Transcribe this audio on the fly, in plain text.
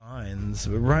Friends.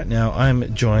 Right now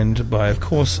I'm joined by, of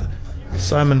course,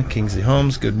 Simon Kingsley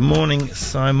Holmes. Good morning,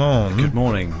 Simon. Good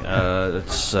morning. I'm joined.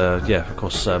 It's a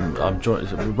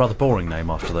rather boring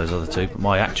name after those other two, but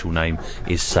my actual name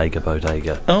is Sega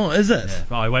Bodega. Oh, is it?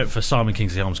 Yeah, I went for Simon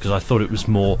Kingsley Holmes because I thought it was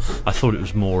more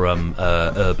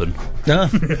urban.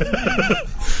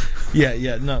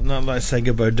 Yeah, not like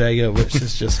Sega Bodega, which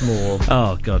is just more...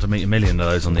 Oh, God, I meet a million of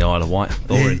those on the Isle of Wight.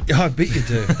 Boring. Yeah, I bet you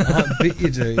do. I bet you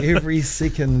do. Every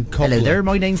second cobbler. Hello there,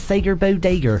 my name's Sega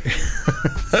Bodega.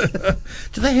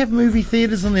 Do they have movie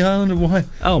theatres on the island of Wight?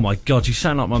 Oh, my God, you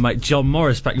sound like my mate John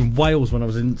Morris back in Wales when I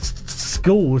was in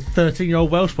school with 13-year-old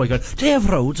Welsh boy going, do they have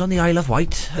roads on the Isle of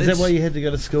Wight? Is that why you had to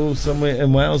go to school somewhere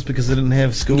in Wales, because they didn't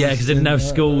have schools? Yeah, because they didn't have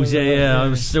schools. Yeah. I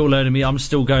was still learning I'm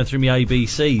still going through my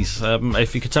ABCs.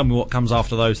 If you could tell me what comes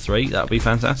after those three, that would be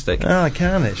fantastic. Oh, I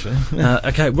can't actually.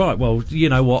 Okay, right. Well, you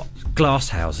know what? Glass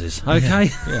houses. Okay.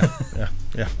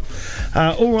 Yeah.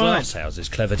 All right. Glass houses.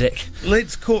 Clever Dick.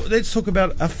 Let's talk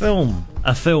about a film.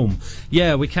 A film.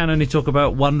 Yeah, we can only talk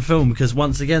about one film because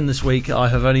once again this week I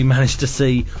have only managed to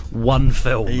see one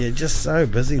film. You're just so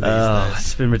busy these days.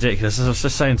 It's been ridiculous. As I was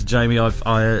just saying to Jamie,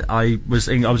 I was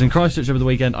in Christchurch over the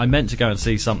weekend. I meant to go and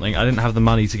see something. I didn't have the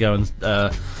money to go and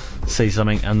see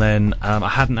something, and then I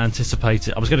hadn't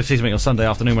anticipated. I was going to see something on Sunday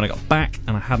afternoon when I got back,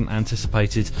 and I hadn't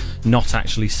anticipated not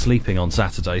actually sleeping on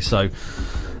Saturday. So,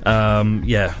 so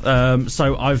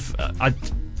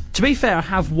to be fair, I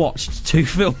have watched two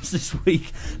films this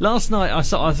week. Last night I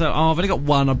thought, I've only got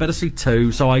one, I better see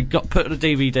two. So I put a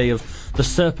DVD of The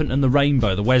Serpent and the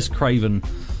Rainbow, the Wes Craven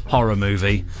horror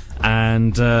movie,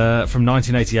 and from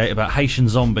 1988 about Haitian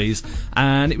zombies,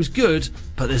 and it was good,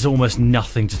 but there's almost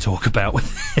nothing to talk about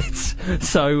with it.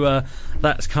 So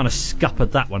that's kind of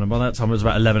scuppered that one, and by that time it was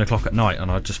about 11 o'clock at night, and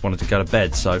I just wanted to go to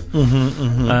bed. So,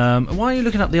 why are you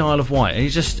looking up the Isle of Wight? Are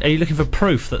you looking for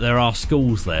proof that there are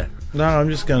schools there? No, I'm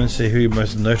just going to see who your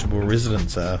most notable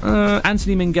residents are.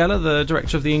 Anthony Minghella, the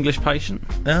director of The English Patient.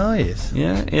 Oh yes.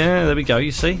 Yeah. There we go.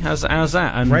 You see, how's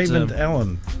that? And Raymond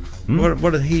Allen.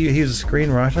 What did he? He was a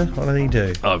screenwriter. What did he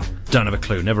do? I don't have a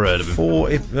clue. Never heard of him.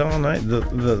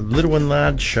 The Little and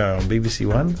Large show on BBC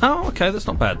One. Oh, okay, that's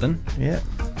not bad then. Yeah.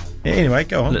 Anyway,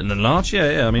 go on. Little and Large.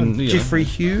 Yeah. I mean, Geoffrey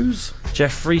Hughes.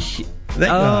 That guy.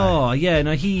 Oh, yeah.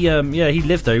 No, he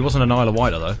lived there. He wasn't an Isle of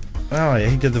Wight though. Oh yeah,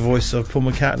 he did the voice of Paul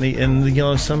McCartney in The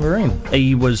Yellow Submarine.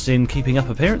 He was in Keeping Up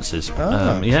Appearances.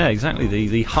 Oh. Yeah, exactly.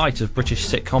 The height of British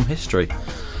sitcom history.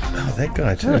 Oh, that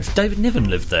guy too. Oh, David Niven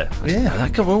lived there. Yeah.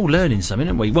 We're all learning something,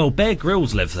 aren't we? Well, Bear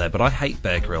Grylls lived there, but I hate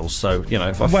Bear Grylls, so,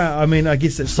 I mean, I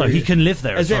guess that's... So he can live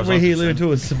there. Is that where he learned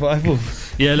all his survival?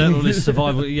 Yeah, learn all his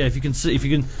survival. Yeah, if you can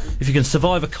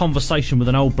survive a conversation with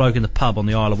an old bloke in the pub on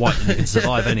the Isle of Wight, then you can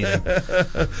survive anything.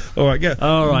 All right, go.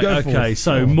 All right, go okay.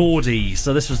 So, Maudie.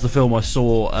 So this was the film I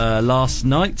saw last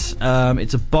night.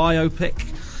 It's a biopic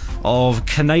of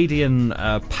Canadian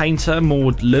painter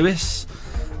Maud Lewis,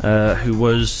 who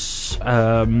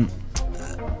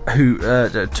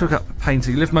took up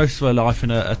painting. Lived most of her life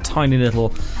in a tiny little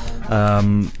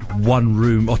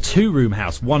one-room or two-room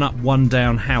house, one up, one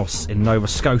down house in Nova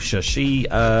Scotia. She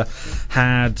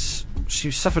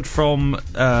suffered from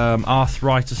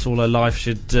arthritis all her life.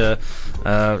 She'd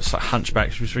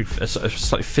hunchback. She was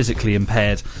slightly physically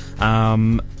impaired.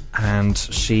 And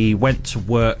she went to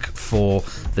work for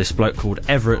this bloke called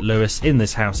Everett Lewis in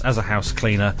this house as a house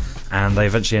cleaner, and they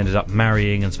eventually ended up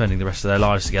marrying and spending the rest of their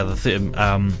lives together.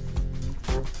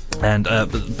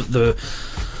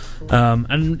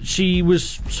 And she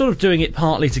was sort of doing it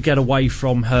partly to get away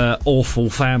from her awful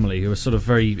family, who were sort of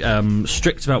very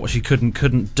strict about what she could and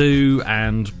couldn't do,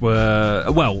 and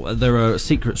there are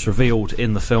secrets revealed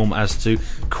in the film as to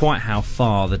quite how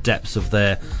far the depths of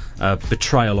their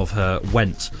betrayal of her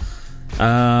went.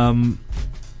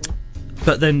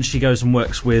 But then she goes and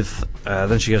works with.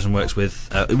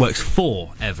 Works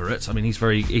for Everett. I mean, he's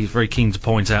very keen to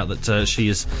point out that she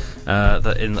is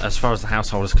as far as the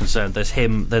household is concerned, there's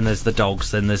him, then there's the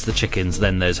dogs, then there's the chickens,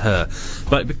 then there's her.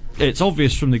 But it's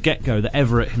obvious from the get-go that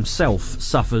Everett himself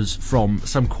suffers from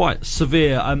some quite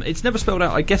severe. It's never spelled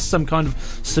out. I guess some kind of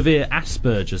severe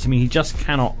Asperger's. I mean, he just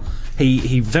cannot.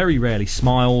 He very rarely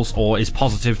smiles or is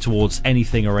positive towards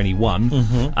anything or anyone,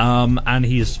 and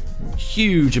he has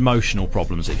huge emotional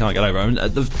problems that he can't get over. I mean,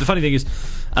 the funny thing is,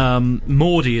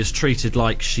 Maudie is treated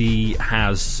like she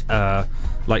has,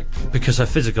 because her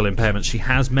physical impairments, she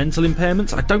has mental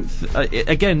impairments. I don't,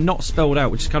 again, not spelled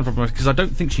out, which is kind of problematic because I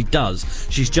don't think she does.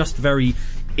 She's just very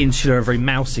insular and very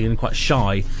mousy and quite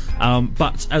shy.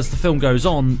 But as the film goes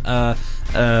on,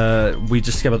 we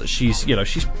discover that she's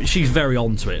very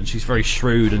onto it, and she's very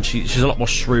shrewd, and she's a lot more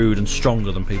shrewd and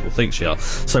stronger than people think she are.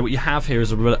 So what you have here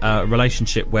is a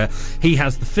relationship where he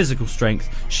has the physical strength,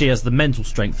 she has the mental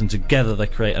strength, and together they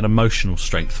create an emotional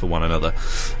strength for one another.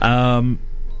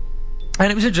 And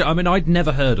it was interesting. I mean, I'd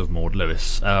never heard of Maud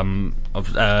Lewis,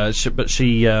 but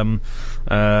she it's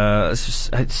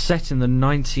set in the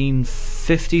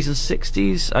 1950s and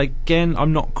 60s. Again,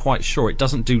 I'm not quite sure. It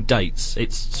doesn't do dates.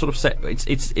 It's sort of set.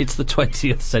 It's the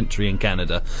 20th century in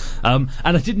Canada. And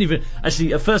I didn't even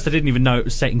actually at first I didn't even know it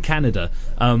was set in Canada.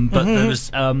 But there was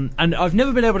and I've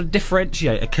never been able to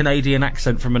differentiate a Canadian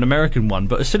accent from an American one.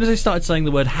 But as soon as they started saying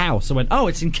the word house, I went, oh,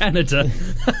 it's in Canada.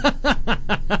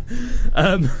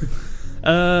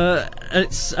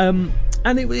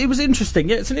 And it was interesting.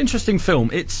 Yeah, it's an interesting film.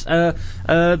 It's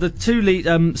the two lead.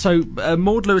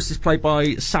 Maud Lewis is played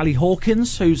by Sally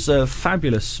Hawkins, who's a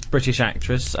fabulous British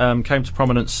actress. Came to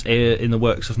prominence in the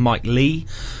works of Mike Leigh.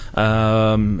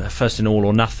 First in All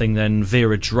or Nothing, then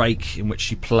Vera Drake, in which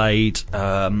she played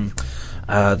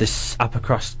this upper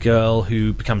crust girl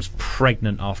who becomes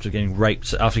pregnant after getting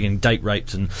date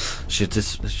raped, and she had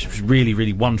this really,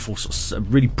 really wonderful,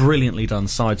 really brilliantly done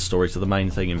side story to the main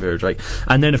thing in Vera Drake.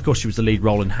 And then, of course, she was the lead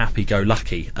role in Happy Go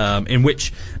Lucky, in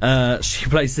which she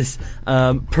plays this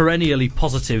perennially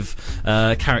positive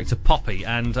character, Poppy.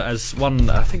 And as one,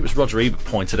 I think it was Roger Ebert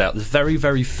pointed out, there's very,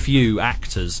 very few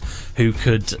actors who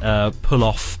could pull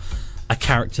off a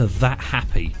character that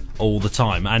happy all the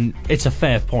time, and it's a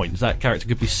fair point. That character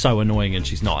could be so annoying, and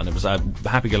she's not. And it was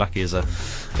Happy Go Lucky is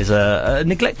a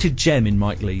neglected gem in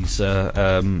Mike Leigh's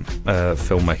filmmaking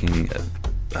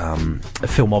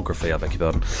filmography. I beg your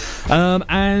pardon.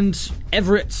 And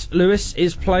Everett Lewis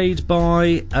is played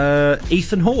by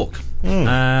Ethan Hawke.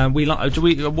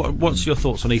 What's your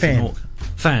thoughts on Ethan Hawke?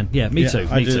 Fan, yeah, me too.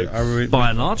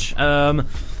 By and large,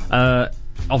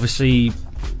 obviously.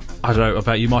 I don't know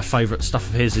about you, my favourite stuff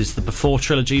of his is the Before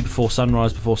trilogy, Before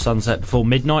Sunrise, Before Sunset, Before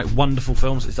Midnight. Wonderful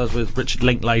films. It does with Richard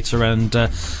Linklater and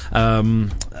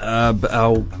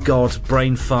oh god,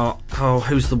 brain fart. Oh,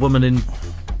 who's the woman in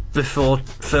Before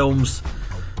films?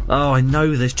 Oh, I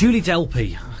know this. Julie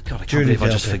Delpy. Oh, god, I can't believe I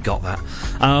just forgot that.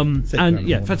 And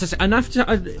yeah, fantastic. And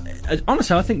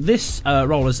honestly, I think this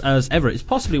role as Everett is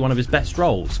possibly one of his best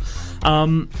roles,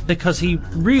 because he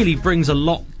really brings a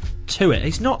lot to it.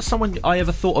 He's not someone I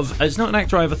ever thought of. It's not an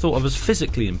actor I ever thought of as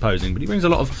physically imposing, but he brings a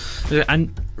lot of.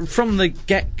 And from the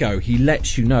get-go, he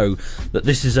lets you know that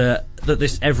this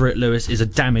Everett Lewis is a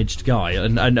damaged guy,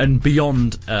 and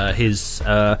beyond his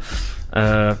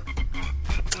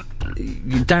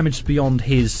damaged beyond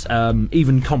his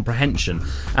even comprehension.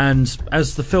 And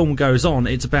as the film goes on,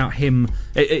 it's about him.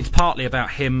 It's partly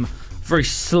about him very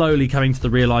slowly coming to the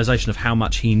realisation of how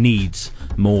much he needs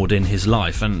Maud in his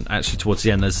life, and actually towards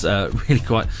the end there's a really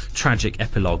quite tragic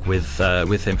epilogue with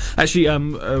him. Actually,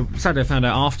 sadly I found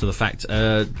out after the fact,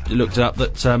 looked it up,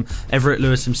 that Everett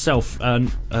Lewis himself,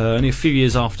 only a few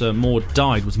years after Maud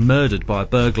died, was murdered by a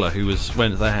burglar who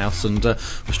went to their house and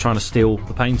was trying to steal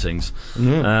the paintings.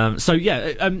 Through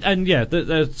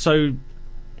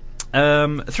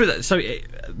that,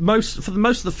 for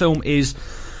most of the film is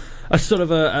a sort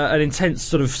of an intense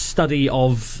sort of study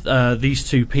of these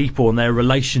two people and their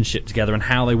relationship together and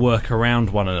how they work around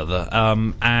one another,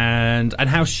 and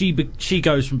how she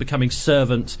goes from becoming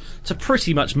servant to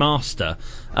pretty much master.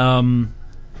 Yeah,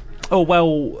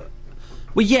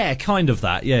 kind of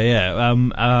that.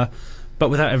 Yeah. But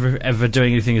without ever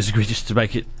doing anything as egregious to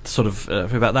make it sort of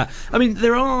about that. I mean,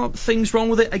 there are things wrong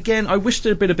with it. Again, I wish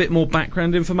there had been a bit more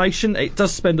background information. It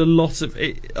does spend a lot of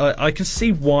it. I can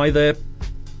see why they're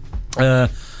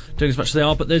doing as much as they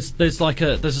are, but there's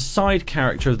a side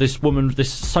character of this woman,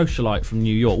 this socialite from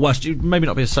New York. Well, she maybe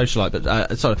not be a socialite, but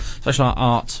social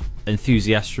art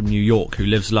enthusiast from New York who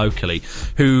lives locally,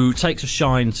 who takes a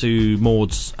shine to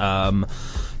Maud's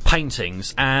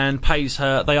paintings and pays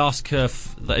her. They ask her,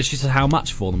 she says how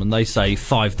much for them, and they say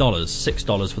 $5,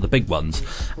 $6 for the big ones,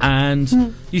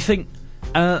 and you think,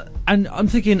 and I'm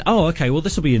thinking, oh, okay, well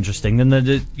this will be interesting. And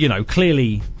then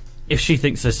clearly, if she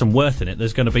thinks there's some worth in it,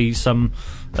 there's going to be some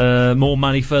more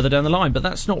money further down the line. But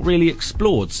that's not really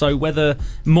explored. So whether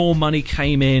more money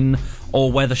came in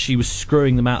or whether she was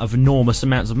screwing them out of enormous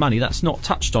amounts of money, that's not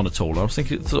touched on at all. I was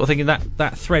thinking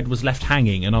that thread was left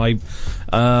hanging, and I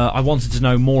wanted to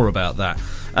know more about that.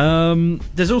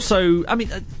 There's also,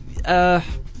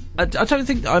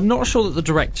 I'm not sure that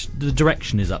the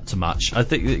direction is up to much. I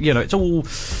think it's all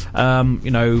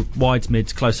wides,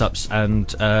 mids, close-ups,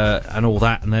 and all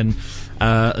that, and then.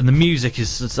 And the music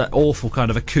is that awful kind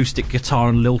of acoustic guitar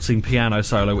and lilting piano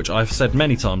solo, which I've said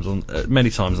many times in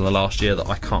the last year that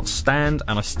I can't stand,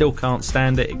 and I still can't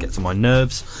stand it. It gets on my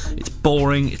nerves. It's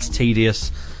boring. It's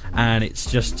tedious, and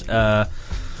it's just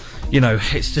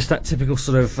it's just that typical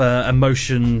sort of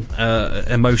emotion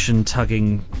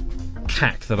tugging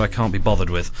cack that I can't be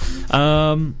bothered with.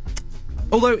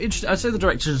 Although I'd say the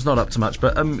direction is not up to much,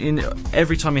 but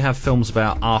every time you have films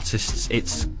about artists,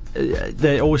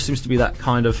 there always seems to be that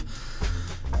kind of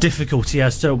difficulty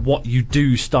as to what you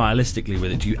do stylistically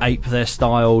with it. Do you ape their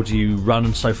style? Do you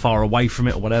run so far away from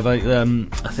it or whatever? I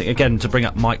think, again, to bring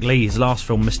up Mike Leigh, his last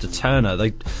film, Mr. Turner,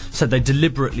 they said they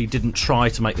deliberately didn't try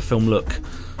to make the film look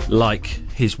like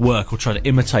his work or try to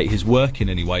imitate his work in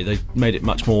any way. They made it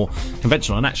much more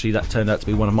conventional, and actually that turned out to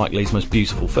be one of Mike Leigh's most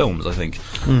beautiful films, I think.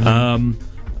 Mm-hmm.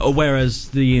 Whereas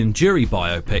the Ian Dury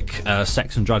biopic,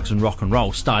 Sex and Drugs and Rock and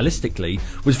Roll, stylistically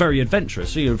was very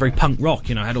adventurous. So, very punk rock.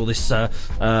 Had all this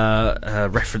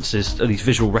references, these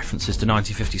visual references to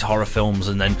 1950s horror films,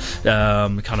 and then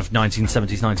kind of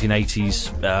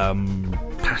 1970s,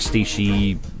 1980s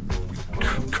pastiche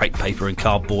crepe paper and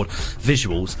cardboard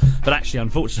visuals. But actually,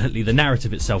 unfortunately, the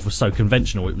narrative itself was so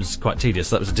conventional; it was quite tedious.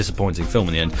 So that was a disappointing film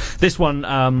in the end. This one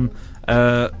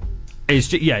is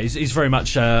very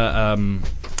much.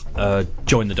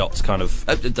 Join the dots kind of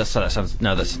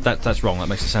that's wrong, that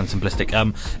makes it sound simplistic.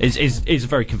 Is a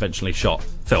very conventionally shot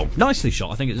film, nicely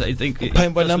shot. I think it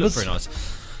paint by numbers, very nice.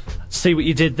 See what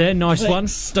you did there, nice one.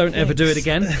 Don't ever do it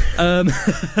again. But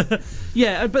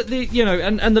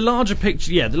the larger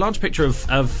picture, the larger picture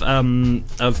of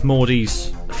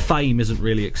Maudie's fame isn't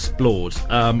really explored,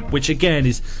 which again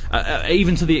is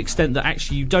even to the extent that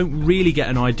actually you don't really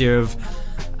get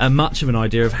much of an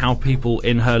idea of how people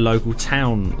in her local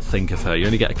town think of her. You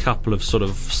only get a couple of sort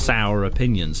of sour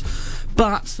opinions.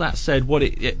 But that said,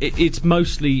 it's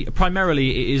primarily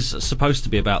it is supposed to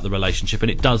be about the relationship,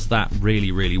 and it does that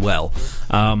really, really well.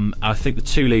 I think the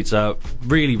two leads are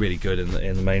really, really good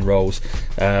in the main roles,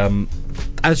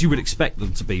 as you would expect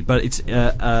them to be. But it's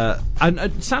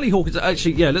and Sally Hawkins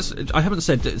actually, I haven't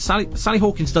said that Sally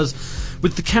Hawkins does,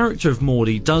 with the character of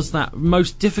Maudie, does that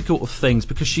most difficult of things,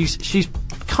 because she's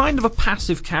kind of a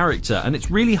passive character, and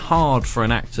it's really hard for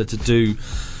an actor to do,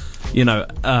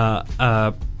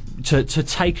 to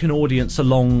take an audience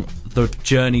along the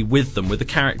journey with them, with a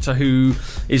character who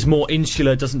is more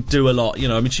insular, doesn't do a lot.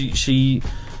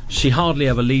 She hardly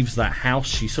ever leaves that house.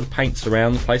 She sort of paints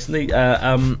around the place,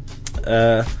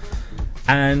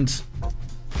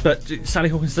 but Sally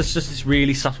Hawkins does just this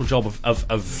really subtle job of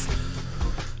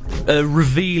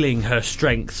revealing her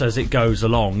strengths as it goes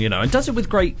along, and does it with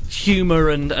great humour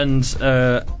and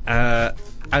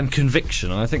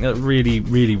conviction. And I think that really,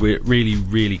 really, really,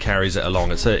 really carries it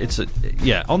along. It's a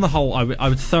on the whole, I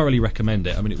would thoroughly recommend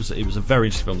it. I mean, it was a very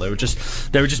interesting film. There were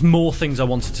just more things I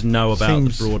wanted to know about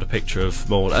the broader picture of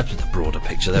the broader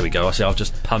picture. There we go. I see. I've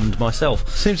just punned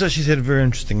myself. Seems like she's had a very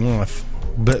interesting life.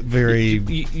 But very...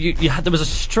 there was a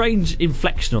strange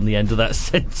inflection on the end of that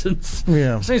sentence.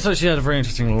 Yeah. It seems like she had a very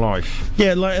interesting life.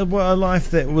 Yeah, a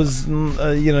life that was,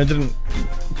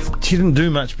 she didn't do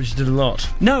much, but she did a lot.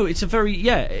 No, it's a very...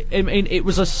 Yeah, I mean, it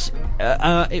was a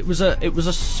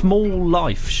small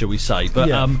life, shall we say, but...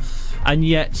 Yeah. And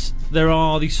yet there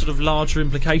are these sort of larger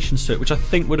implications to it, which I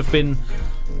think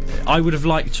I would have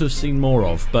liked to have seen more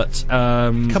of, but...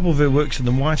 a couple of her works in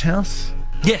the White House...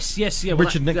 Yes, yeah.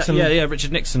 Richard Nixon.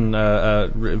 Richard Nixon,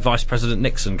 Vice President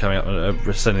Nixon coming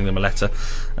up, sending them a letter.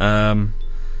 And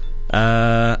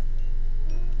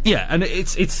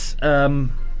it's. I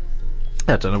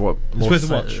don't know what. It's worth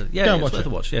a watch. It's worth a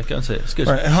watch. Yeah, go and see it. It's good.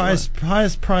 Right,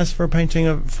 highest price for a painting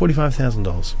of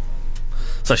 $45,000.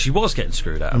 So she was getting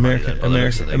screwed out. American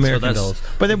dollars.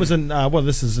 But that was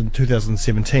this is in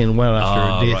 2017, well after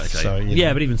her death. Right, okay.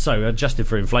 So but even so, adjusted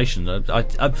for inflation,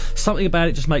 something about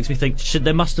it just makes me think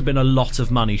there must have been a lot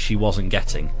of money she wasn't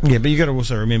getting. Yeah, but you got to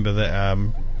also remember that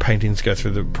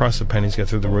the price of paintings go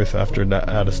through the roof after an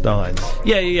artist dies.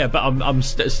 Yeah. But I'm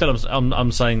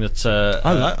saying that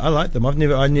I like them. I've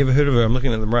never heard of her. I'm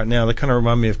looking at them right now. They kind of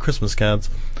remind me of Christmas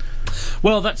cards.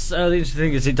 Well, that's the interesting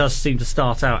thing is it does seem to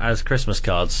start out as Christmas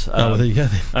cards. There you go.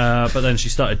 But then she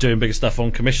started doing bigger stuff on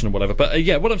commission or whatever. But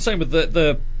what I'm saying with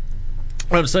the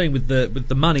What I'm saying with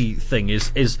the money thing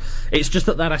is it's just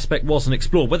that aspect wasn't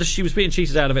explored. Whether she was being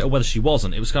cheated out of it or whether she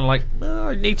wasn't, it was kind of like,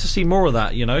 I need to see more of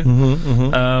that, you know.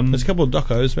 There's a couple of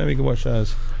docos. Maybe you can watch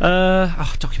those.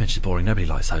 Documentaries are boring. Nobody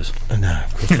likes those. No,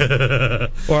 of course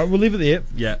not. All right, we'll leave it there.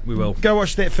 Yeah, we will. Go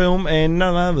watch that film and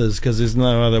none others because there's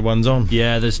no other ones on.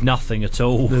 Yeah, there's nothing at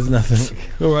all. There's nothing.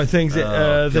 All right, thanks.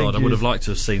 God, thank you. I would have liked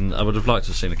to have seen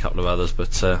a couple of others, but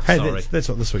Hey, sorry. that's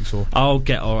what this week's for. I'll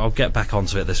get back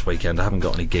onto it this weekend. I haven't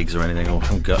got any gigs or anything.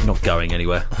 I'm not going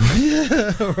anywhere.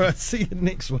 All right, see you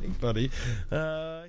next week, buddy.